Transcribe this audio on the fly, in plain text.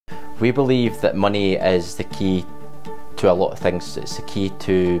We believe that money is the key to a lot of things. It's the key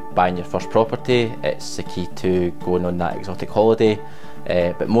to buying your first property, it's the key to going on that exotic holiday,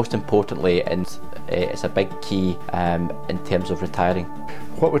 but most importantly, it's a big key in terms of retiring.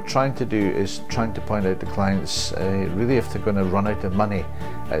 What we're trying to do is trying to point out to clients really if they're going to run out of money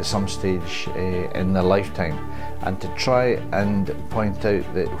at some stage in their lifetime, and to try and point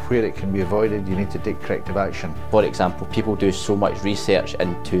out that where it can be avoided you need to take corrective action. For example, people do so much research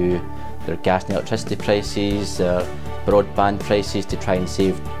into their gas and electricity prices, their broadband prices to try and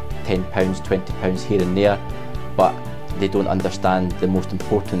save £10, £20 here and there, but they don't understand the most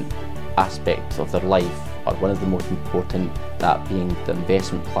important aspect of their life, or one of the most important, that being their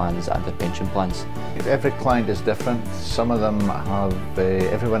investment plans and their pension plans. Every client is different. Some of them have,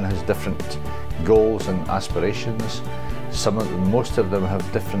 everyone has different goals and aspirations. Most of them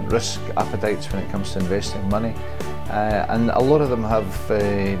have different risk appetites when it comes to investing money, and a lot of them have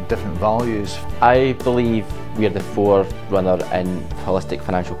different values. I believe we are the forerunner in holistic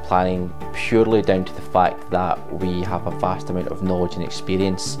financial planning purely down to the fact that we have a vast amount of knowledge and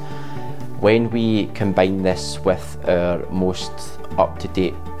experience. When we combine this with our most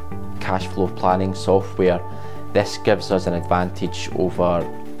up-to-date cash flow planning software, this gives us an advantage over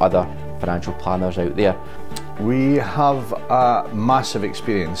other financial planners out there. We have a massive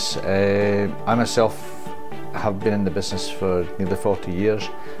experience. I myself have been in the business for nearly 40 years,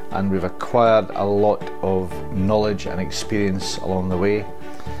 and we've acquired a lot of knowledge and experience along the way.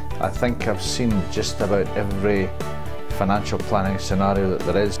 I think I've seen just about every financial planning scenario that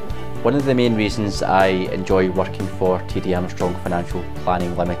there is. One of the main reasons I enjoy working for TD Armstrong Financial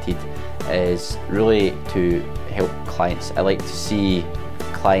Planning Limited is really to help clients. I like to see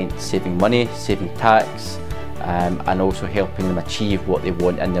clients saving money, saving tax, and also helping them achieve what they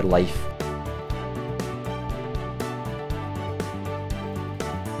want in their life.